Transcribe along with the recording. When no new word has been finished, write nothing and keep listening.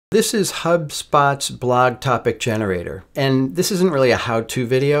This is HubSpot's blog topic generator. And this isn't really a how-to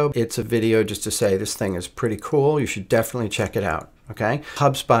video. It's a video just to say this thing is pretty cool. You should definitely check it out. Okay?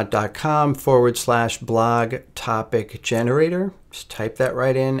 HubSpot.com/blog topic generator. Just type that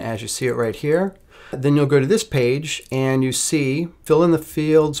right in as you see it right here. Then you'll go to this page and you see fill in the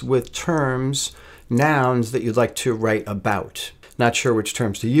fields with terms, nouns that you'd like to write about. Not sure which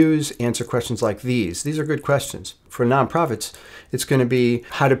terms to use, answer questions like these. These are good questions. For nonprofits, it's going to be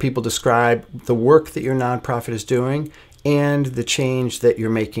how do people describe the work that your nonprofit is doing and the change that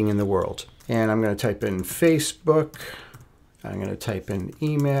you're making in the world. And I'm going to type in Facebook, I'm going to type in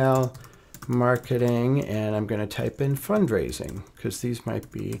email, marketing, and I'm going to type in fundraising because these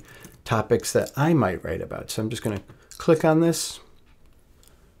might be topics that I might write about. So I'm just going to click on this.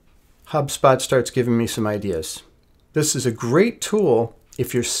 HubSpot starts giving me some ideas. This is a great tool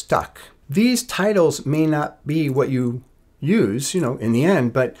if you're stuck. These titles may not be what you use, in the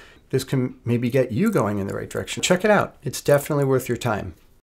end, but this can maybe get you going in the right direction. Check it out. It's definitely worth your time.